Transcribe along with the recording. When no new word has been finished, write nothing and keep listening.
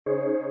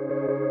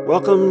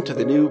Welcome to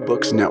the New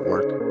Books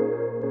Network.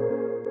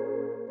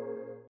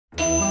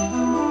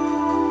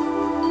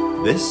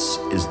 This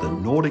is the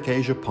Nordic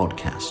Asia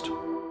Podcast.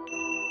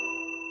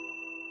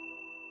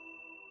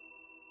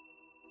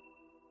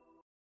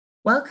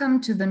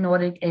 Welcome to the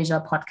Nordic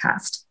Asia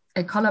Podcast,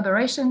 a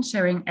collaboration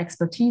sharing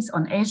expertise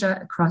on Asia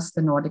across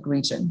the Nordic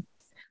region.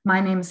 My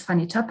name is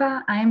Fanny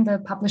Töpper. I am the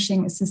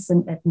publishing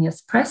assistant at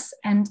Nias Press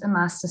and a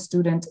master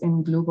student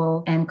in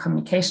Global and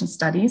Communication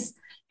Studies.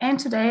 And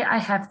today I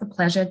have the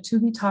pleasure to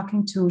be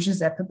talking to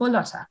Giuseppe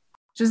Bollotta.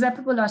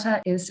 Giuseppe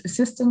Bollotta is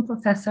assistant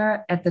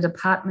professor at the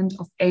Department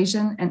of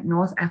Asian and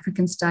North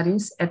African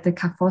Studies at the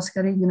Ca'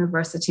 Foscari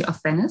University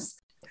of Venice,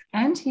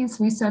 and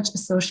he's research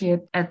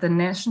associate at the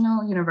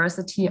National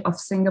University of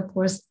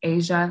Singapore's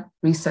Asia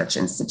Research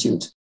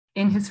Institute.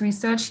 In his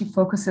research, he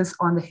focuses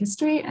on the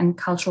history and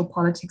cultural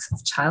politics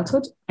of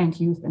childhood and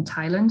youth in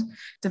Thailand,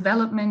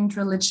 development,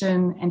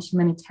 religion, and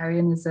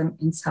humanitarianism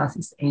in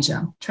Southeast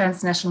Asia,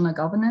 transnational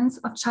governance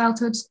of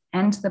childhood,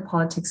 and the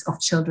politics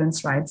of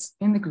children's rights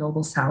in the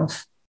Global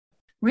South.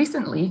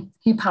 Recently,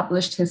 he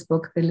published his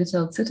book,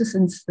 Belittled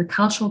Citizens, The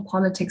Cultural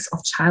Politics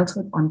of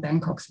Childhood on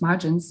Bangkok's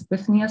Margins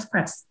with Nias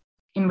Press,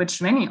 in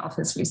which many of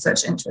his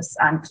research interests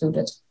are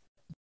included.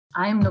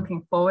 I am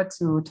looking forward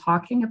to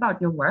talking about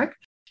your work.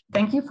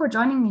 Thank you for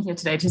joining me here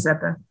today,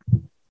 Giuseppe.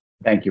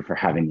 Thank you for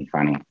having me,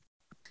 Fanny.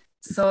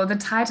 So the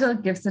title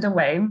gives it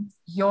away.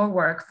 Your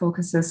work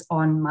focuses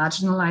on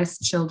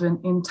marginalized children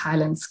in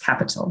Thailand's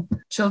capital,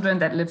 children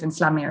that live in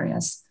slum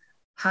areas.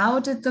 How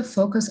did the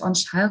focus on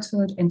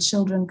childhood and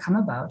children come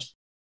about?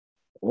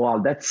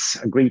 Well, that's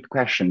a great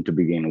question to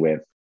begin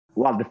with.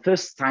 Well, the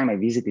first time I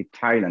visited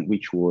Thailand,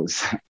 which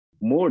was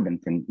more than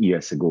 10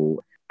 years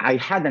ago, I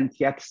hadn't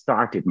yet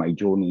started my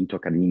journey into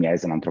academia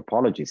as an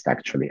anthropologist,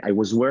 actually. I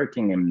was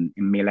working in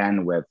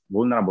Milan with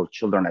vulnerable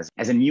children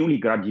as a newly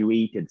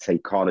graduated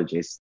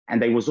psychologist.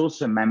 And I was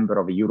also a member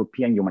of a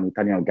European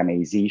humanitarian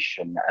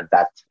organization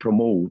that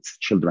promotes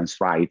children's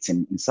rights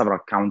in several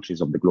countries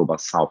of the Global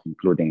South,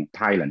 including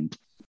Thailand.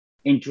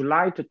 In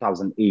July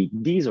 2008,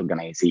 these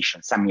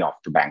organizations sent me off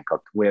to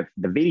Bangkok with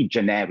the very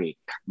generic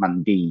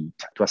mandate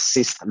to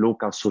assist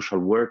local social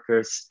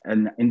workers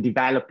in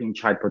developing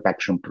child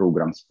protection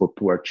programs for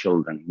poor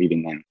children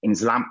living in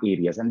slum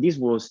areas. And this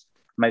was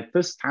my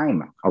first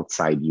time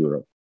outside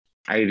Europe.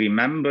 I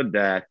remember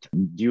that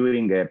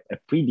during a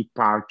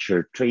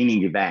pre-departure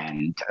training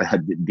event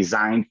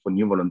designed for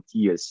new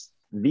volunteers,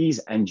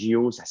 these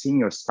NGOs,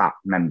 senior staff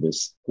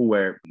members who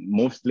were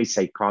mostly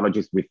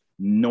psychologists with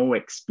no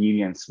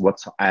experience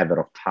whatsoever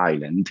of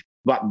Thailand,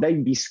 but they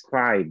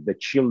described the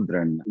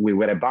children we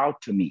were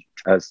about to meet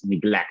as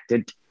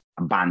neglected,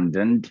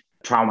 abandoned,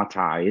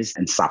 traumatized,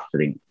 and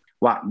suffering.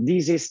 Well,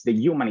 this is the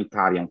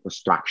humanitarian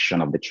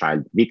construction of the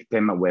child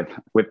victim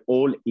with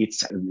all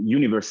its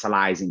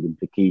universalizing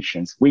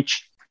implications,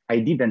 which I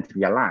didn't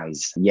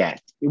realize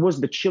yet. It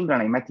was the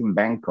children I met in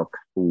Bangkok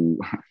who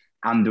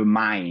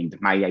undermined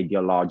my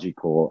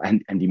ideological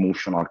and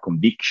emotional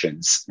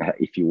convictions,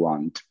 if you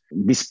want.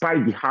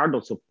 Despite the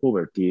hurdles of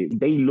poverty,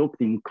 they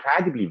looked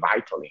incredibly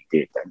vital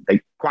indeed.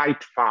 They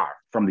quite far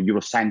from the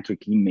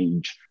Eurocentric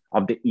image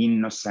of the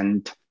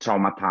innocent,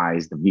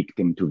 traumatized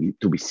victim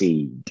to be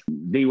saved.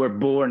 They were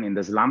born in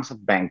the slums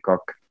of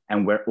Bangkok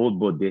and were all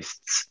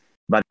Buddhists.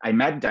 But I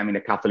met them in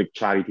a Catholic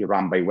charity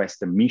run by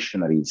Western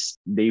missionaries.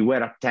 They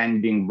were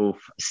attending both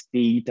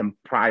state and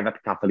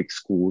private Catholic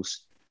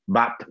schools,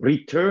 but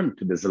returned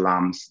to the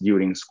slums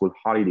during school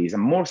holidays.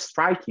 And more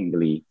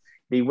strikingly,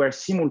 they were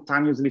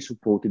simultaneously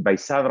supported by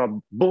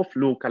several both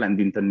local and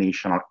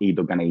international aid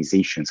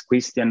organizations,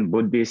 Christian,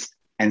 Buddhist,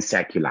 and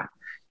secular.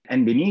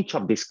 And in each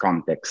of these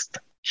contexts,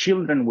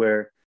 children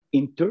were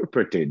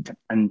interpreted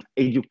and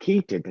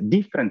educated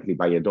differently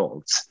by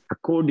adults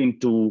according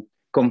to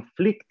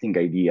conflicting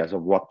ideas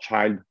of what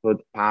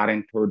childhood,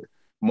 parenthood,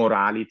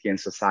 morality, and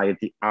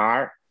society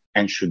are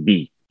and should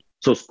be.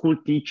 So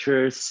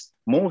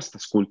most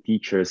school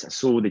teachers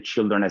saw the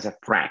children as a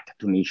threat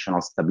to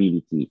national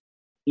stability,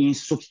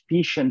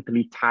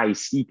 insufficiently Thai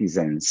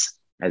citizens,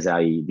 as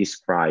I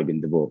describe in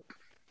the book.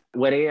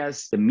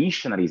 Whereas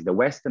the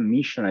Western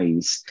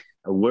missionaries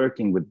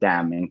working with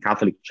them in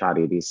Catholic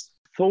charities,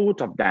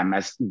 thought of them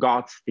as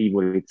God's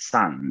favorite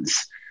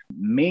sons.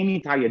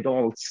 Many Thai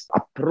adults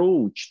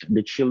approached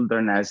the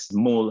children as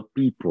small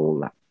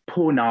people.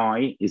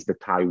 Ponoi is the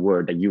Thai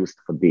word I used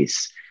for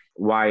this,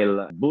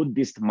 while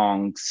Buddhist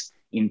monks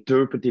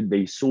interpreted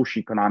their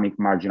socioeconomic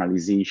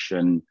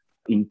marginalization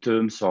in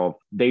terms of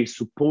their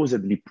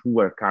supposedly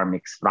poor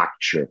karmic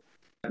structure.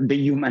 The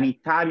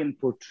humanitarian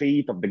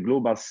portrait of the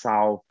Global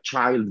South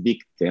child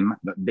victim,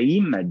 the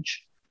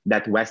image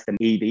that Western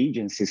aid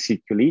agencies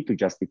circulate to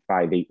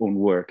justify their own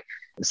work,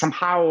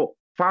 somehow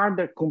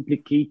further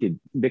complicated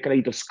the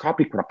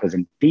kaleidoscopic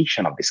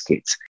representation of these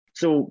kids.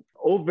 So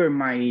over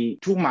my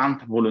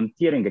 2-month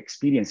volunteering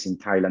experience in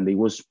Thailand, I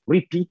was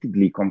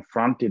repeatedly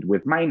confronted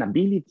with my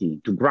inability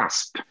to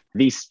grasp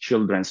these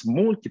children's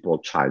multiple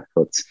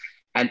childhoods.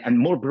 And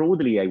more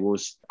broadly, I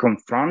was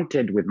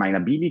confronted with my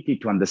inability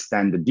to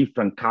understand the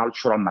different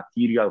cultural,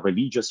 material,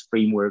 religious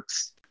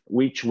frameworks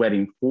which were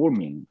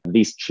informing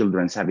these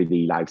children's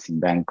everyday lives in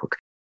Bangkok.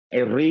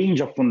 A range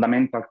of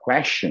fundamental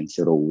questions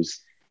arose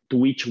to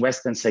which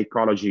Western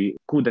psychology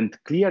couldn't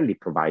clearly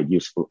provide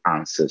useful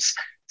answers,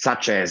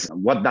 such as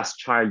what does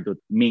childhood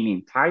mean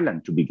in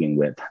Thailand to begin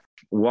with?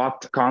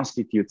 What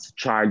constitutes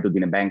childhood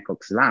in a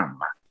Bangkok slum?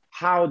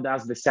 How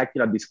does the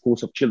secular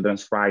discourse of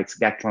children's rights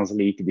get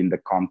translated in the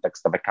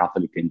context of a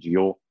Catholic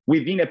NGO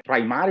within a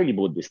primarily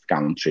Buddhist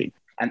country?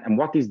 And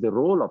what is the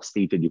role of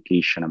state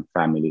education and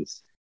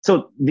families?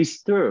 So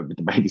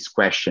disturbed by these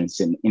questions,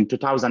 in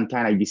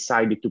 2010, I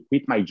decided to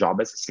quit my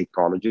job as a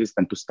psychologist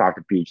and to start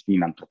a PhD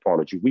in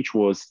anthropology, which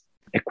was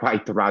a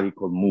quite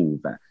radical move.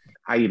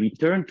 I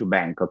returned to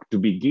Bangkok to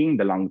begin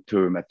the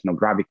long-term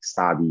ethnographic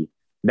study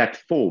that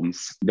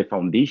forms the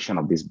foundation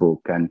of this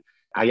book. And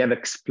I have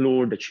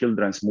explored the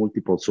children's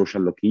multiple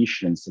social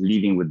locations,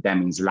 living with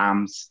them in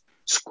slums,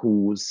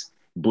 schools,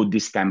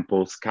 Buddhist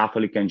temples,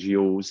 Catholic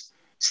NGOs,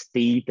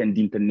 state and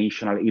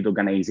international aid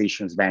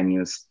organizations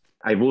venues.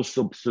 I've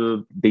also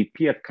observed the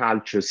peer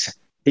cultures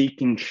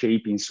taking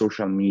shape in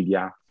social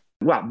media.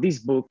 Well, this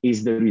book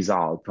is the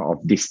result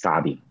of this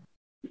study.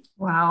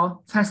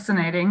 Wow,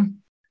 fascinating.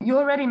 You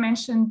already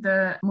mentioned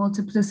the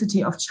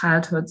multiplicity of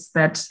childhoods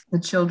that the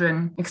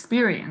children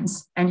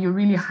experience, and you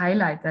really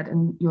highlight that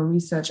in your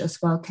research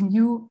as well. Can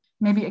you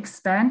maybe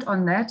expand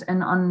on that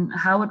and on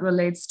how it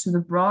relates to the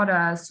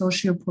broader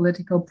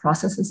socio-political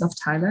processes of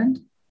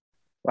Thailand?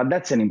 Well,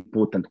 that's an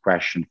important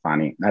question,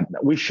 Fanny.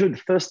 We should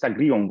first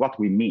agree on what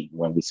we mean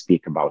when we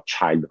speak about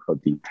childhood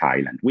in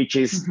Thailand, which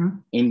is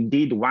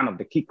indeed one of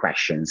the key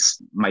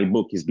questions my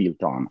book is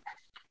built on.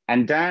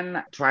 And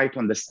then try to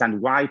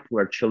understand why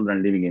poor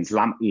children living in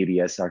slum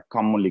areas are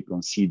commonly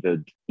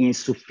considered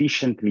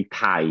insufficiently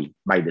Thai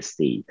by the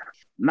state.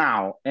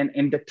 Now,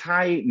 in the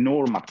Thai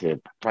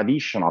normative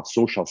tradition of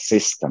social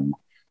system,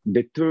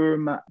 the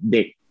term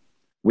 "dek,"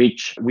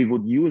 which we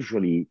would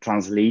usually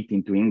translate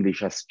into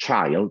English as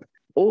child,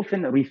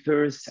 often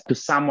refers to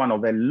someone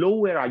of a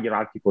lower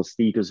hierarchical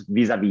status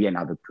vis-a-vis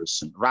another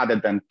person, rather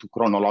than to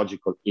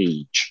chronological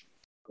age.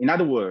 In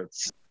other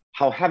words,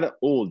 however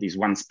old is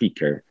one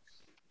speaker,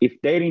 if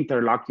their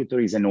interlocutor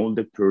is an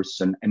older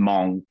person, a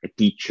monk, a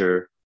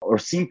teacher, or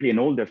simply an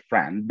older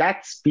friend,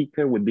 that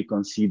speaker would be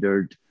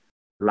considered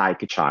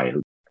like a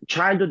child.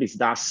 Childhood is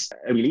thus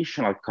a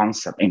relational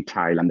concept in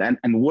Thailand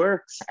and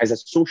works as a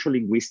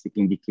social-linguistic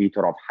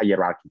indicator of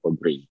hierarchical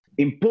grade.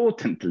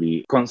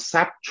 Importantly,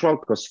 conceptual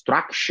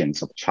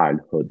constructions of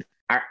childhood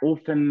are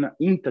often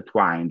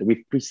intertwined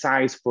with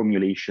precise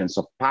formulations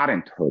of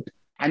parenthood.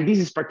 And this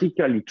is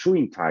particularly true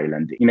in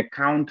Thailand, in a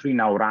country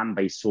now run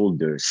by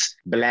soldiers,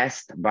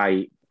 blessed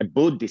by a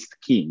Buddhist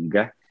king.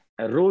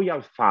 A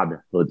royal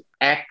fatherhood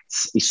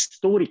acts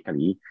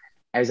historically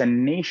as a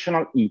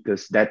national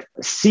ethos that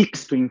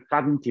seeks to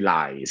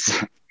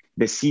infantilize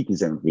the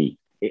citizenry.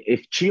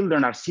 If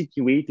children are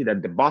situated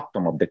at the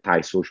bottom of the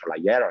Thai social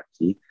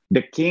hierarchy,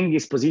 the king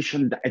is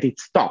positioned at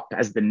its top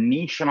as the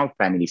national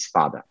family's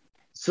father.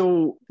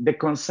 So the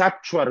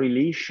conceptual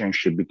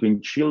relationship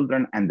between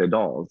children and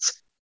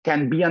adults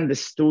can be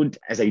understood,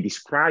 as I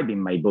describe in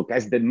my book,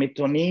 as the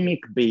metonymic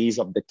base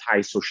of the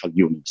Thai social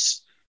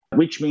units,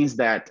 which means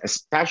that,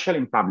 especially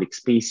in public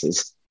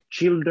spaces,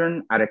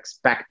 children are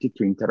expected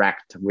to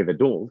interact with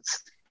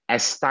adults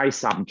as Thai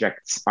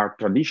subjects are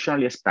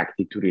traditionally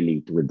expected to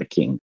relate with the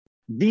king.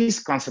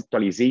 These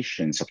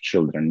conceptualizations of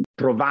children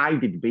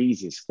provided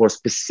basis for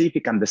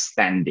specific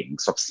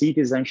understandings of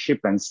citizenship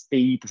and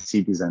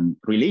state-citizen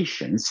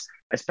relations,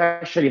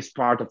 especially as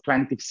part of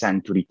 20th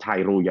century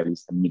Thai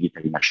royalist and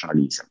military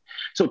nationalism.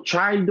 So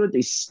childhood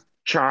is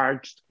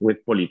charged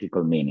with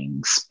political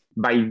meanings.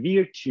 By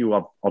virtue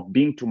of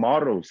being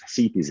tomorrow's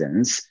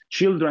citizens,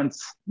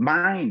 children's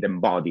mind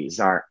and bodies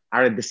are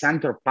at the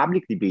center of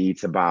public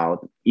debates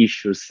about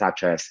issues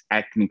such as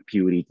ethnic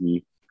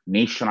purity,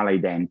 national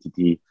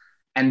identity,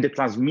 and the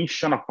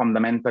transmission of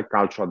fundamental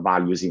cultural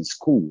values in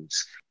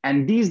schools.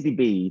 And these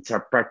debates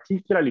are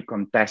particularly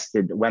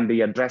contested when they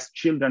address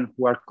children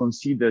who are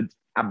considered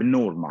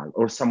abnormal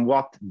or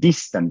somewhat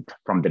distant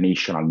from the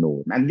national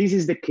norm. And this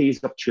is the case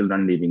of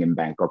children living in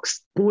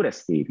Bangkok's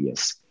poorest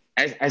areas.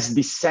 As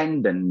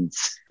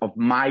descendants of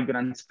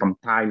migrants from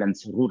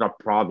Thailand's rural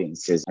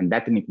provinces and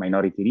ethnic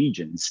minority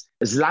regions,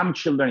 slum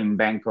children in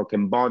Bangkok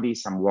embody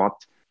somewhat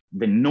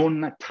the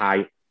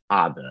non-Thai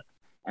other.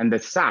 And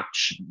as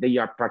such, they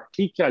are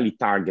particularly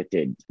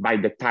targeted by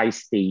the Thai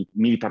state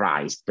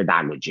militarized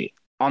pedagogy.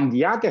 On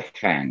the other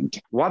hand,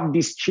 what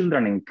these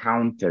children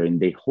encounter in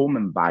their home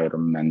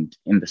environment,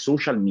 in the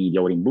social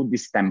media or in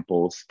Buddhist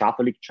temples,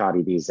 Catholic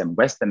charities, and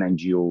Western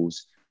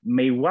NGOs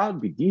may well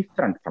be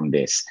different from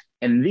this.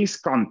 In these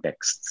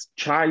contexts,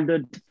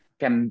 childhood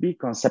can be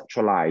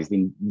conceptualized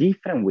in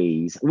different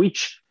ways,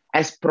 which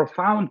has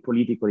profound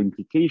political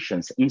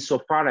implications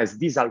insofar as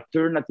these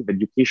alternative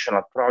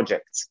educational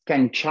projects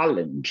can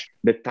challenge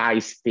the Thai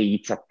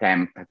state's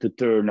attempt to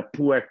turn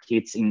poor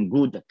kids in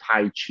good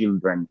Thai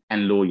children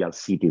and loyal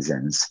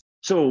citizens.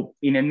 So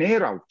in an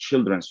era of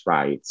children's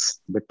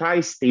rights, the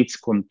Thai state's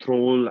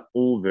control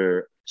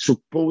over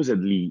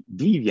supposedly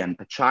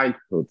deviant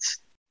childhoods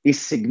is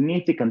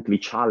significantly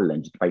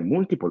challenged by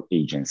multiple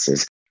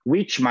agencies,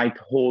 which might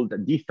hold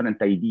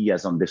different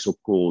ideas on the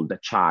so-called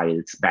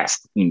child's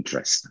best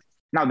interest.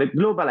 Now, the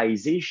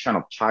globalization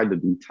of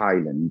childhood in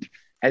Thailand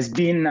has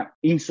been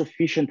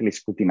insufficiently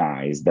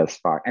scrutinized thus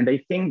far. And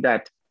I think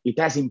that it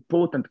has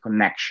important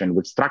connection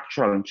with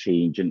structural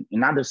change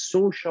in other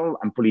social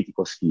and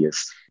political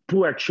spheres.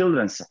 Poor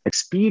children's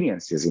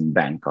experiences in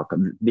Bangkok,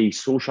 the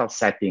social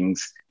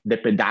settings, the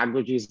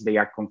pedagogies they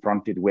are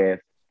confronted with,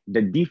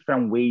 the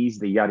different ways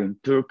they are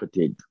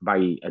interpreted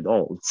by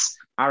adults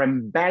are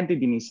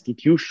embedded in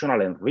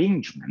institutional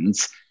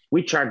arrangements,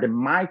 which are the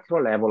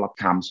micro-level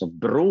outcomes of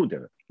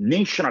broader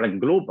national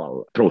and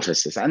global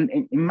processes. And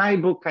in my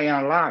book, I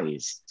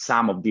analyze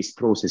some of these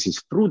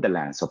processes through the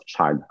lens of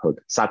childhood,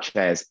 such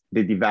as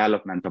the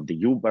development of the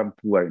urban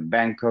poor in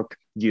Bangkok,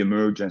 the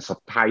emergence of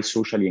Thai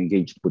socially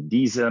engaged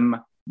Buddhism,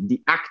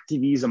 the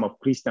activism of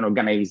Christian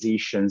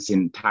organizations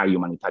in Thai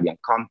humanitarian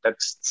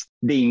contexts,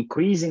 the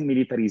increasing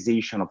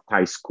militarization of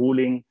Thai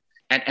schooling,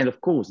 and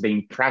of course, the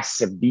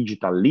impressive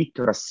digital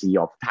literacy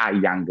of Thai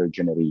younger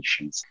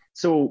generations.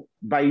 So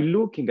by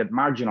looking at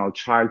marginal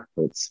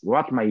childhoods,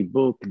 what my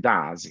book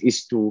does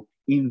is to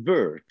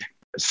invert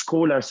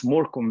scholars'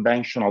 more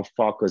conventional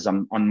focus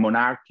on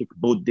monarchic,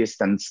 Buddhist,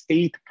 and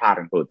state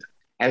parenthood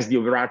as the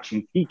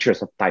overarching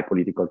features of Thai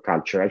political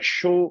culture. I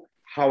show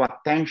how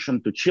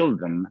attention to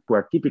children who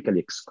are typically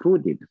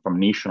excluded from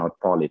national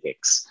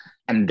politics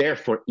and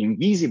therefore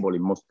invisible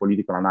in most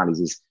political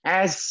analysis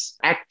has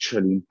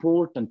actually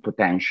important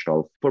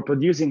potential for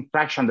producing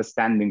fresh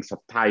understandings of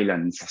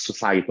Thailand's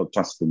societal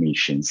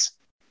transformations.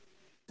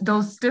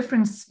 Those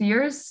different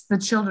spheres the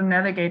children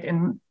navigate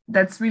in,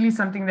 that's really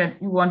something that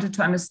you wanted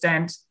to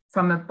understand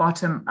from a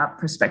bottom-up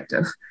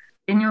perspective.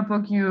 In your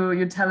book,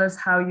 you tell us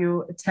how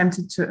you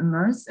attempted to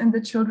immerse in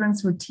the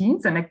children's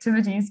routines and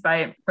activities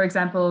by, for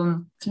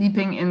example,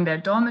 sleeping in their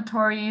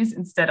dormitories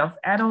instead of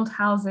adult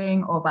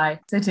housing, or by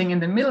sitting in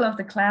the middle of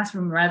the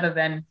classroom rather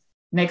than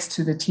next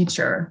to the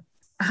teacher.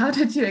 How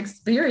did you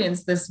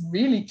experience this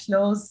really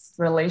close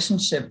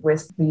relationship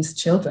with these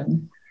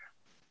children?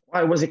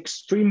 Well, it was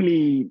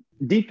extremely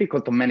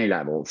difficult on many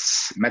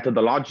levels: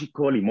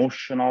 methodological,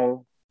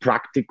 emotional,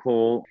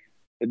 practical.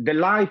 The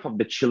life of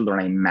the children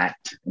I met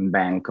in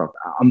Bangkok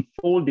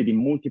unfolded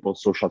in multiple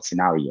social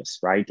scenarios,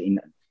 right? In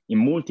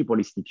multiple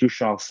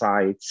institutional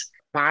sites,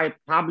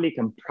 public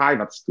and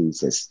private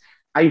spaces.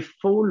 I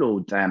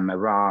followed them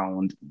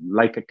around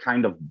like a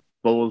kind of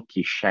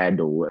bulky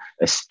shadow,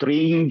 a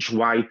strange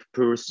white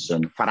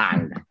person,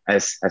 Farang,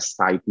 as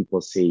Thai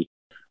people say,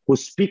 who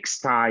speaks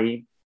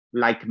Thai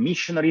like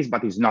missionaries,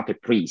 but is not a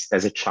priest,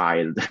 as a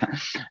child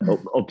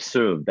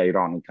observed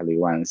ironically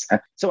once.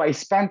 So I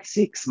spent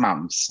 6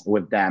 months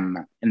with them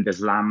in the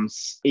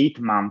slums, 8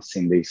 months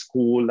in the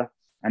school,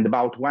 and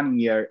about 1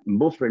 year in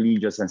both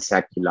religious and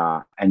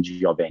secular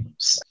NGO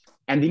venues.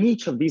 And in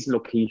each of these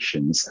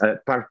locations,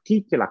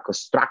 particular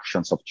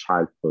constructions of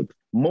childhood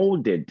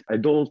molded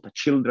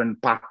adult-children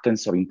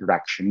patterns of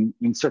interaction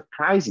in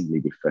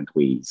surprisingly different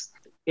ways.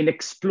 In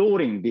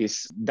exploring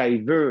these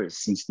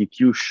diverse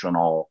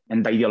institutional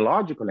and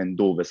ideological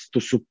endeavors to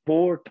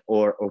support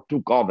or to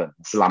govern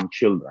slum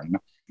children,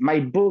 my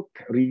book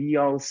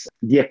reveals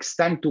the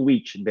extent to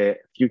which the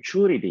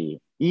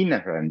futurity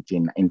inherent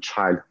in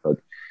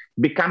childhood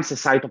becomes a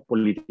site of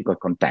political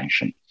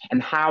contention,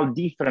 and how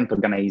different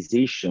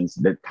organizations,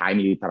 the Thai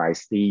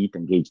militarized state,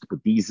 engaged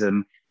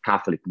Buddhism,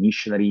 Catholic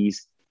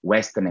missionaries,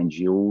 Western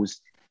NGOs,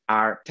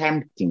 are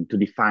attempting to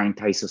define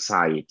Thai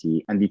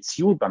society and its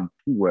urban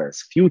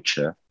poor's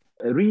future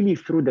really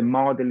through the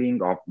modeling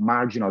of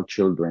marginal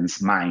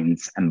children's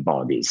minds and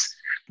bodies.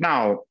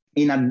 Now,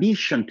 in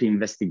addition to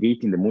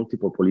investigating the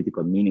multiple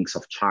political meanings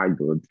of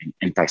childhood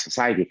in Thai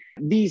society,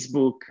 this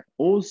book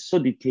also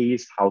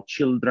details how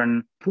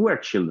poor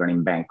children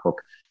in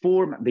Bangkok,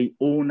 form their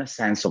own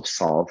sense of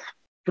self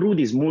through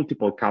these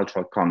multiple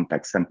cultural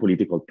contexts and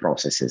political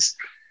processes.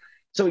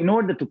 So in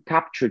order to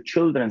capture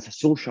children's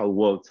social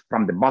world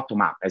from the bottom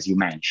up, as you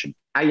mentioned,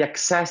 I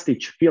accessed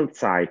each field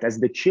site as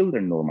the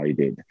children normally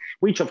did,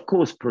 which of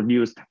course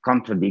produced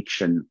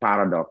contradiction,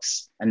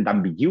 paradox, and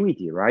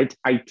ambiguity, right?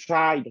 I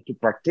tried to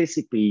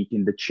participate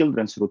in the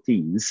children's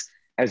routines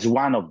as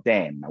one of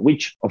them,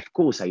 which of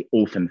course I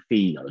often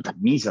failed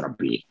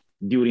miserably.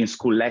 During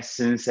school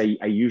lessons, I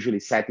usually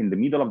sat in the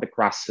middle of the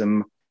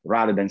classroom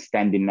rather than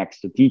standing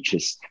next to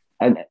teachers.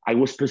 And I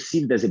was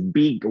perceived as a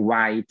big,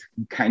 white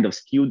kind of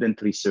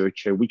student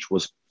researcher, which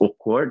was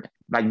awkward.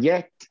 But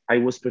yet I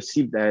was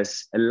perceived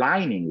as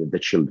aligning with the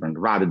children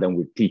rather than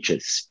with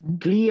teachers.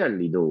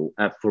 Clearly, though,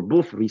 for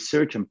both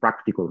research and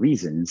practical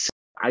reasons,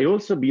 I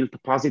also built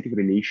positive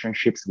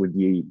relationships with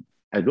the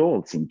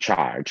adults in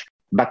charge.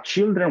 But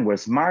children were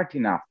smart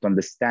enough to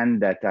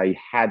understand that I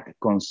had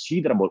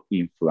considerable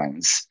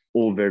influence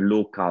over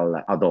local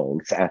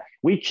adults,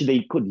 which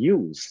they could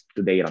use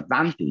to their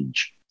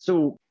advantage.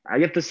 So I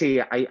have to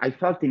say, I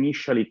felt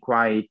initially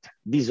quite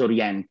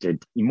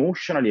disoriented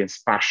emotionally and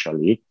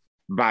spatially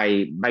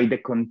by the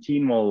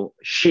continual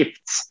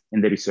shifts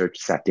in the research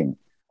setting.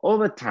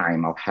 Over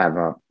time,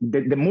 however,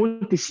 the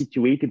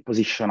multi-situated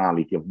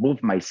positionality of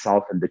both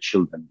myself and the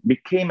children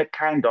became a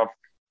kind of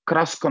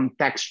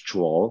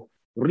cross-contextual,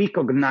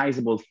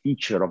 recognizable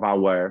feature of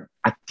our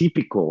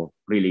atypical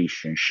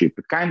relationship,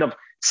 a kind of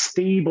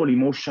stable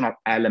emotional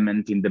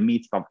element in the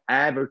midst of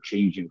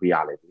ever-changing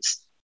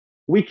realities,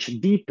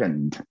 which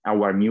deepened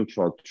our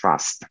mutual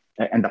trust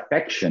and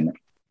affection.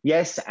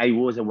 Yes, I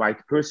was a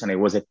white person, I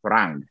was a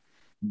friend,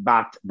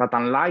 but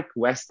unlike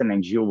Western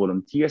NGO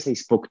volunteers, I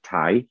spoke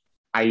Thai.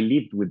 I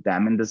lived with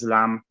them in the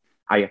slum.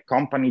 I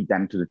accompanied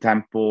them to the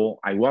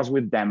temple. I was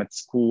with them at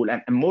school.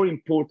 And more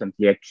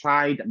importantly, I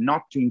tried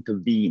not to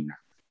intervene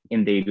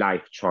in their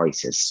life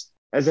choices.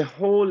 As a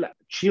whole,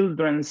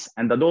 children's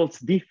and adults'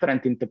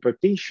 different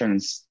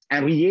interpretations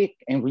and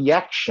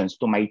reactions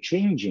to my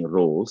changing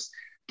roles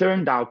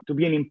turned out to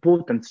be an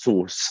important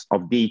source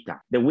of data.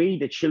 The way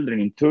the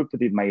children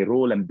interpreted my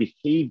role and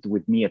behaved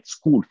with me at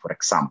school, for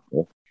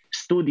example,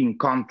 stood in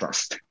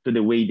contrast to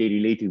the way they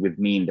related with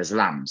me in the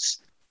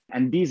slums.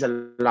 And this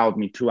allowed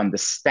me to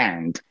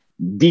understand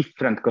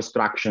different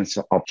constructions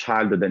of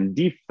childhood and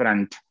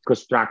different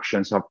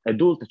constructions of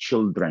adult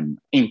children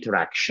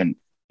interaction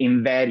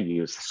in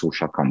various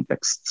social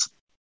contexts.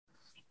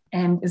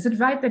 And is it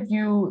right that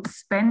you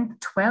spent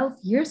 12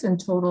 years in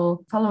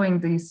total following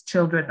these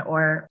children,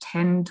 or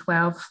 10,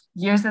 12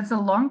 years? That's a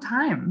long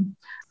time.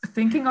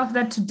 Thinking of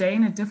that today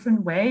in a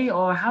different way,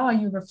 or how are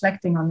you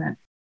reflecting on that?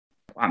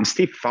 I'm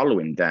still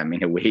following them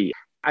in a way.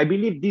 I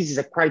believe this is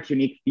a quite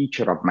unique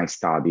feature of my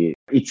study.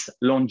 It's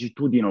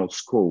longitudinal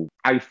scope.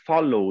 I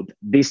followed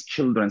these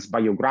children's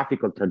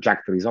biographical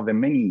trajectories over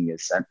many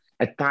years,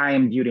 a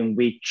time during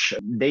which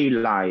their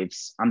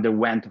lives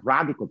underwent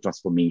radical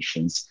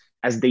transformations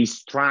as they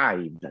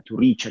strived to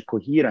reach a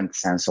coherent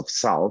sense of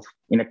self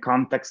in a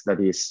context that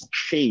is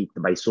shaped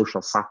by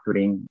social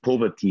suffering,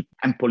 poverty,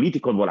 and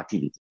political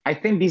volatility. I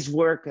think this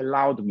work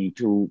allowed me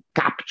to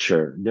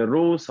capture the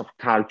roles of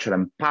culture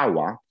and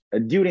power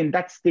during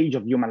that stage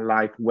of human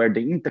life where the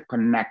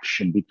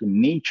interconnection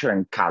between nature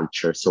and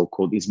culture,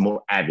 so-called, is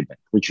more evident,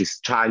 which is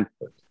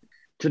childhood.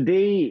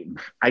 Today,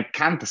 I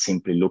can't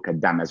simply look at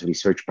them as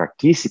research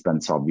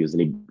participants,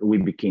 obviously. We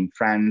became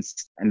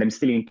friends, and I'm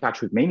still in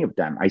touch with many of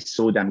them. I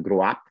saw them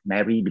grow up,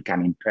 marry,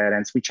 becoming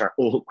parents, which are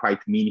all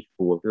quite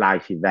meaningful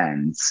life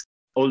events.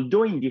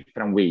 Although in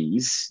different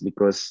ways,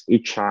 because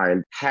each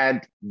child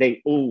had their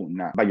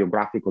own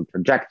biographical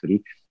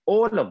trajectory,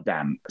 all of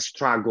them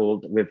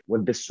struggled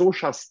with the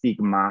social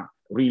stigma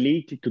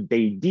related to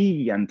their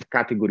deviant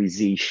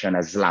categorization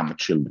as slum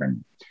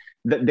children.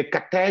 The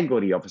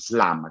category of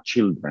slum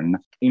children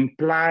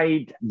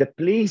implied the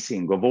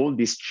placing of all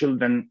these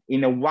children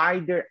in a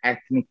wider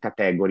ethnic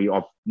category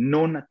of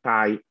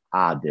non-Thai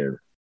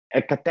other,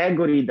 a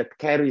category that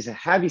carries a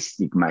heavy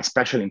stigma,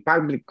 especially in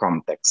public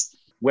context,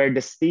 where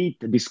the state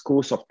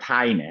discourse of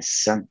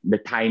Thainess, the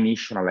Thai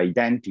national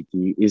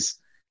identity, is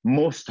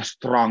most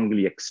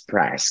strongly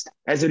expressed.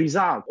 As a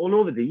result, all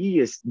over the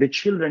years, the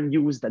children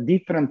used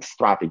different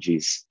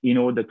strategies in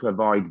order to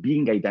avoid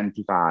being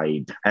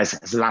identified as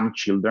slum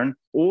children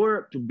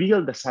or to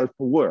build a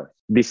self-worth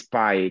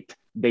despite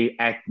their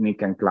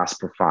ethnic and class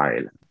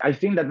profile. I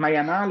think that my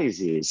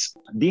analysis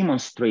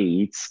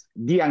demonstrates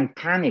the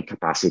uncanny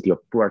capacity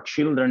of poor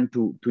children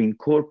to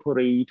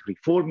incorporate,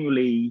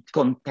 reformulate,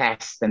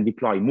 contest, and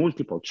deploy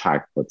multiple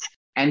childhoods,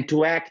 and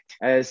to act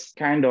as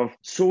kind of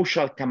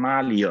social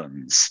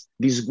chameleons,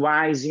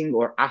 disguising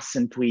or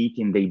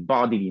accentuating their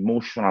bodily,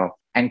 emotional,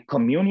 and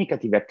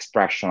communicative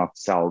expression of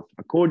self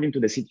according to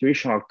the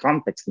situational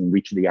context in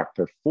which they are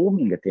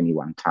performing at any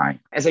one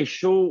time. As I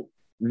show,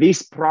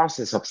 this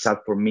process of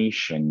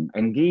self-formation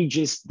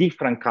engages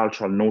different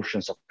cultural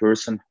notions of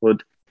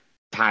personhood,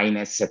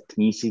 Thainess,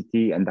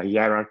 ethnicity, and the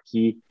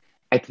hierarchy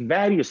at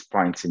various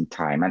points in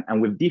time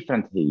and with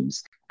different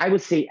aims. I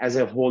would say as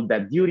a whole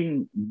that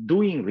during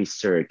doing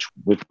research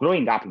with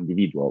growing up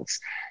individuals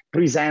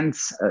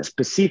presents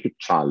specific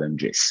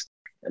challenges.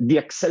 The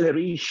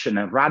acceleration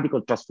and radical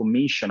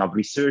transformation of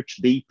research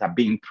data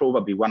being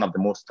probably one of the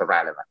most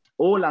relevant.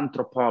 All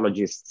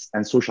anthropologists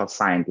and social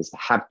scientists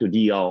have to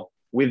deal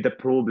with the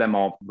problem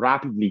of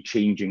rapidly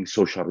changing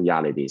social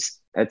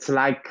realities. It's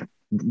like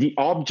the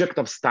object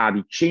of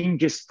study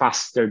changes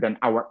faster than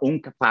our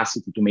own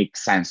capacity to make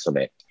sense of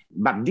it.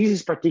 But this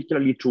is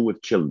particularly true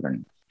with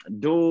children.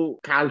 Though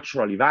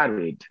culturally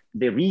varied,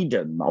 the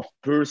rhythm of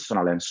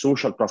personal and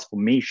social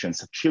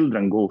transformations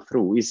children go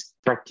through is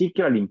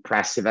particularly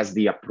impressive as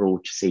they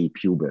approach, say,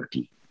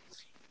 puberty.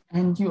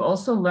 And you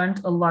also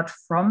learned a lot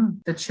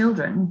from the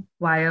children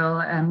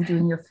while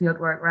doing your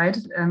fieldwork, right?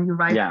 You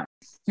write, yeah.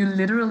 You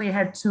literally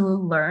had to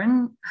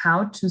learn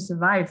how to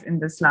survive in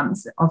the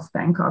slums of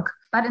Bangkok.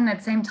 But in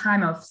that same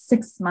time of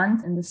 6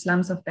 months in the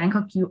slums of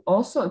Bangkok, you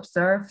also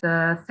observed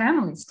the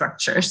family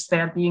structures.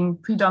 They are being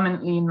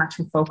predominantly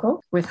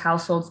matrifocal, with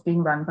households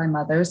being run by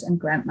mothers and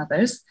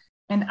grandmothers.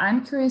 And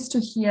I'm curious to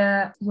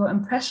hear your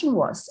impression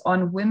was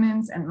on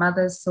women's and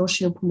mothers'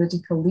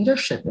 socio-political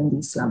leadership in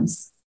these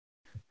slums.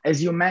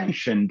 As you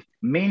mentioned,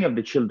 many of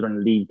the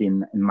children lived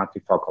in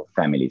matrifocal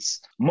families.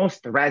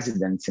 Most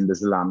residents in the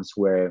slums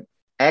were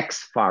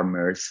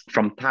ex-farmers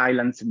from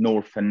Thailand's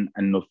northern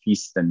and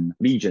northeastern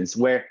regions,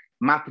 where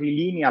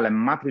matrilineal and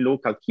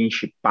matrilocal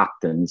kinship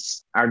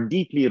patterns are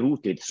deeply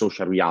rooted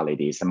social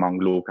realities among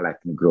local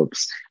ethnic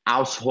groups.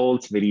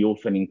 Households very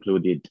often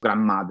included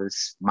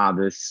grandmothers,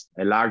 mothers,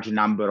 a large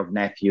number of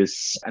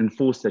nephews, and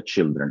foster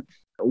children.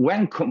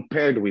 When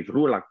compared with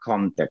rural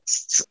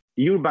contexts,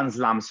 urban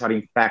slums are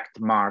in fact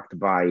marked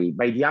by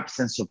the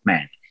absence of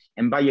men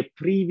and by a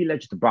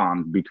privileged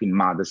bond between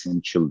mothers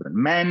and children.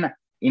 Men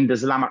in the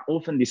slum are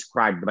often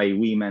described by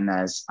women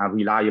as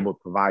unreliable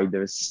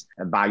providers,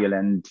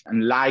 violent,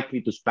 and likely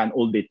to spend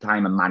all their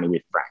time and money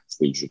with friends,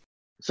 basically.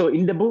 So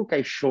in the book,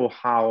 I show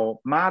how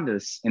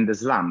mothers in the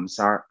slums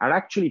are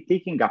actually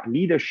taking up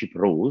leadership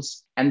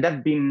roles and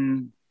have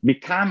been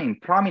becoming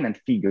prominent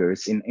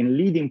figures in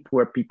leading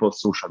poor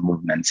people's social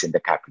movements in the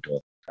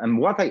capital. And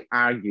what I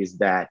argue is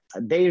that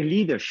their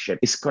leadership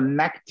is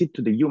connected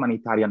to the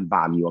humanitarian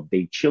value of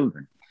their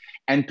children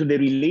and to the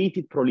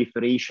related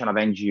proliferation of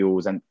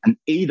NGOs and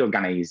aid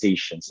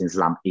organizations in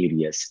slum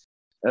areas.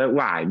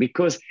 Why?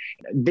 Because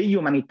the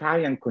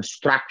humanitarian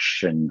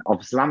construction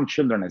of slum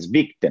children as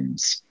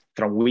victims,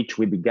 from which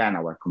we began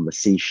our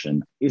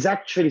conversation, is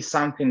actually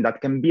something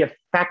that can be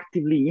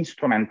effectively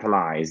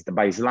instrumentalized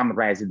by slum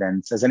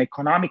residents as an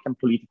economic and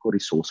political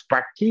resource,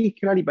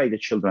 particularly by the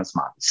children's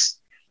mothers.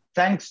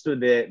 Thanks to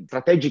the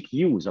strategic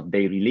use of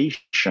their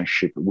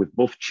relationship with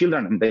both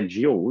children and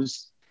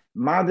NGOs,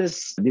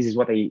 mothers, this is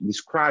what I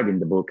describe in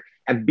the book,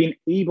 have been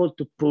able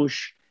to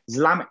push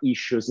slum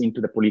issues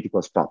into the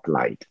political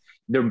spotlight,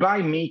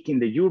 thereby making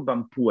the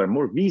urban poor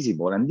more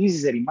visible. And this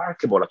is a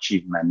remarkable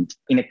achievement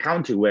in a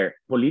country where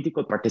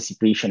political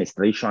participation is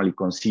traditionally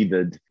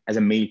considered as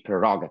a male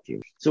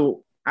prerogative.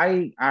 So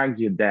I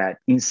argue that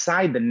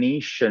inside the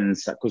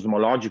nation's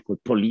cosmological,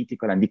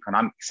 political, and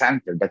economic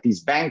center, that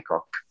is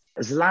Bangkok,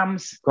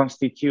 slums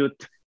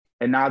constitute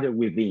another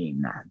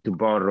within, to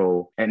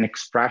borrow an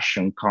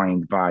expression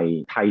coined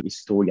by Thai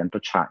historian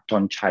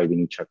Thonchai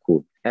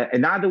Vinichakul,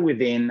 another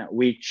within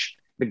which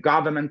the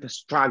government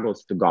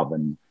struggles to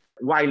govern,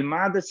 while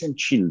mothers and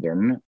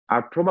children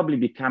are probably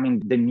becoming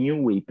the new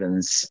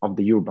weapons of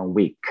the urban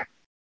weak.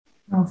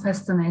 Oh,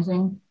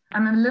 fascinating.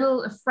 I'm a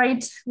little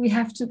afraid we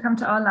have to come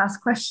to our last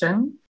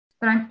question,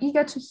 but I'm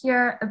eager to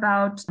hear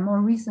about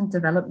more recent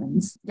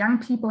developments. Young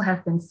people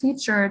have been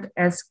featured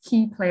as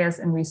key players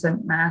in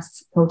recent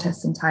mass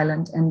protests in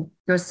Thailand, and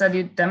your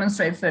study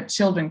demonstrates that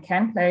children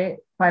can play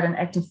quite an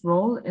active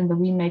role in the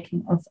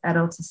remaking of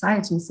adult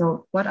society.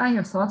 So what are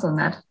your thoughts on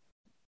that?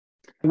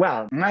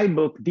 Well, my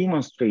book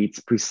demonstrates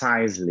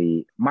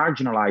precisely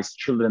marginalized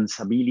children's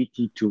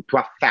ability to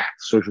affect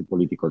social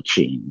political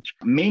change.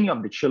 Many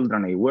of the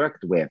children I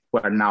worked with, who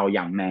are now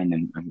young men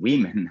and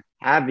women,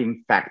 have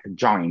in fact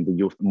joined the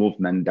youth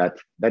movement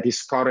that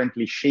is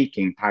currently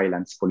shaking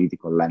Thailand's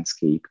political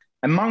landscape.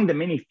 Among the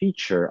many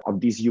features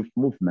of this youth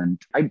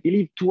movement, I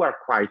believe two are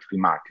quite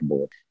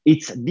remarkable.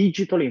 Its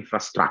digital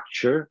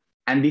infrastructure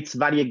and its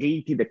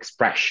variegated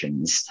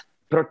expressions.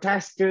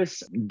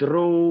 Protesters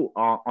draw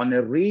on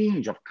a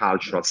range of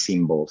cultural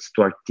symbols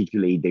to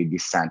articulate their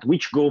dissent,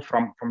 which go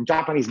from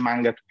Japanese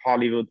manga to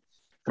Hollywood,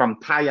 from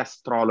Thai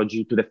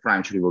astrology to the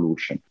French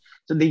Revolution.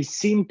 So they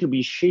seem to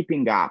be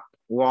shaping up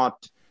what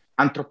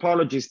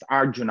anthropologist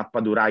Arjun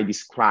Appadurai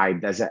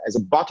described as a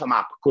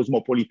bottom-up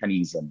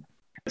cosmopolitanism.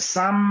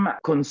 Some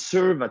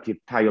conservative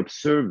Thai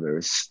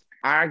observers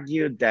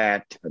argued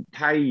that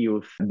Thai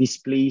youth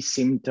display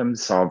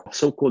symptoms of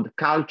so-called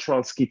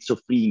cultural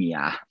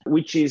schizophrenia,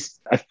 which is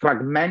a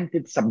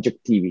fragmented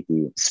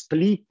subjectivity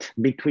split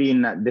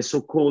between the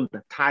so-called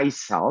Thai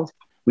self,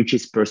 which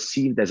is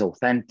perceived as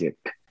authentic,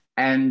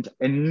 and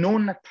a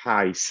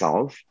non-Thai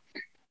self,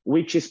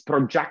 which is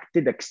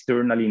projected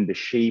externally in the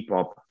shape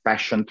of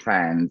fashion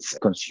trends,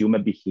 consumer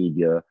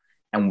behavior,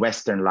 and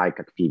Western-like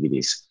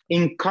activities.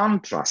 In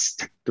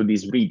contrast to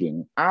this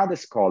reading, other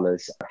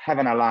scholars have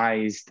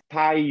analyzed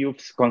Thai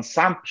youth's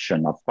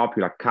consumption of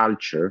popular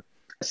culture,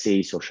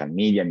 say social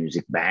media,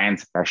 music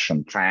bands,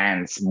 fashion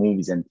trends,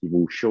 movies and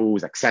TV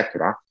shows,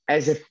 etc.,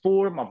 as a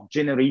form of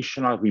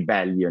generational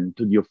rebellion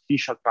to the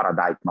official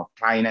paradigm of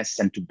Thainess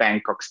and to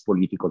Bangkok's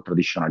political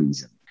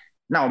traditionalism.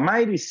 Now,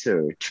 my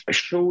research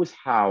shows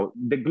how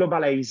the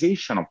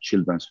globalization of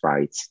children's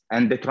rights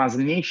and the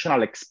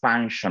transnational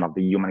expansion of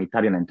the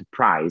humanitarian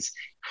enterprise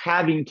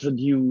have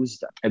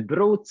introduced a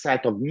broad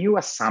set of new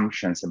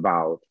assumptions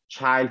about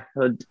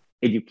childhood,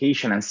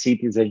 education, and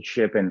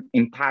citizenship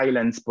in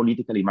Thailand's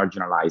politically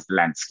marginalized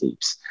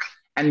landscapes.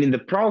 And in the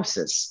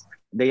process,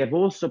 they have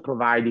also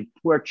provided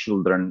poor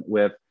children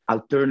with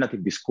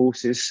alternative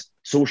discourses,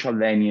 social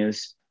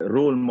venues,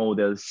 role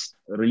models,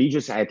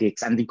 religious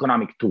ethics, and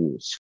economic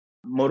tools.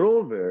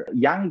 Moreover,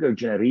 younger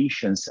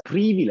generations'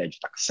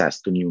 privileged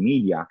access to new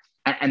media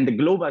and the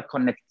global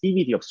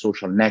connectivity of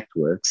social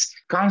networks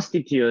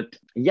constitute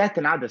yet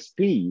another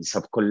space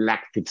of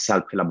collective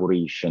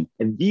self-elaboration,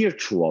 a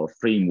virtual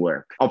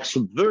framework of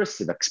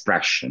subversive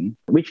expression,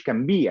 which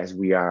can be, as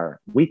we are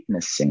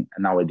witnessing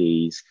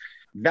nowadays,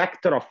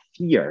 vector of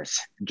fierce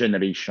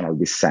generational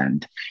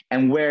dissent,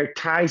 and where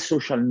Thai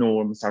social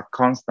norms are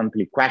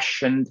constantly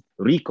questioned,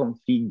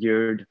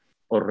 reconfigured,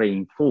 or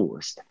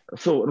reinforced.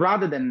 So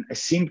rather than a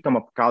symptom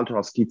of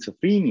cultural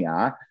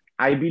schizophrenia,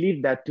 I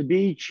believe that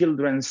today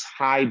children's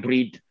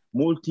hybrid,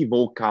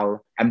 multivocal,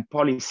 and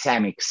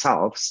polysemic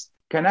selves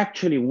can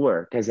actually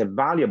work as a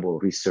valuable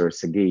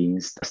resource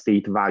against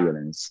state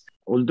violence.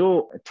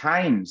 Although at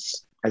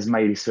times, as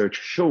my research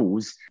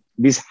shows,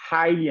 this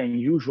highly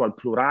unusual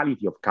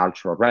plurality of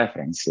cultural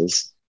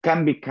references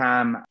can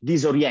become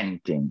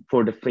disorienting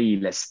for the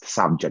frailest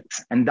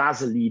subjects and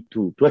thus lead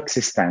to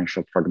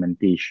existential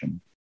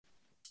fragmentation.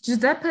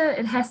 Giuseppe,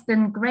 it has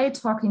been great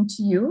talking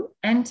to you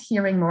and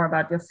hearing more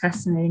about your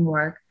fascinating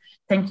work.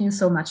 Thank you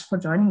so much for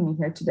joining me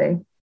here today.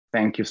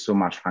 Thank you so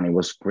much, Fanny. It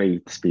was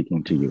great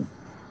speaking to you.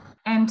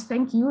 And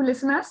thank you,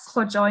 listeners,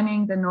 for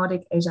joining the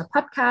Nordic Asia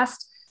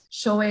podcast,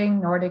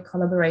 showing Nordic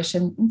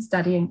collaboration in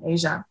studying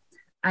Asia.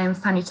 I am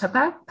Fanny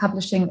Töpper,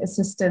 publishing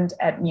assistant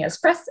at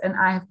NIAS Press, and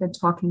I have been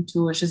talking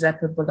to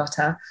Giuseppe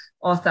Bollotta,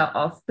 author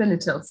of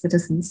Belittled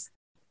Citizens.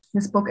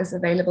 This book is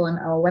available on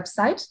our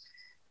website,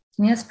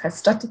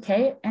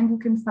 niaspress.dk, and you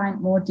can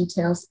find more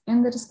details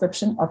in the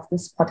description of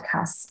this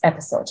podcast's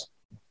episode.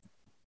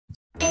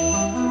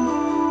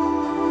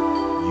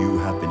 You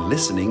have been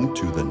listening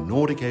to the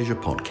Nordic Asia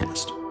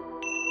podcast.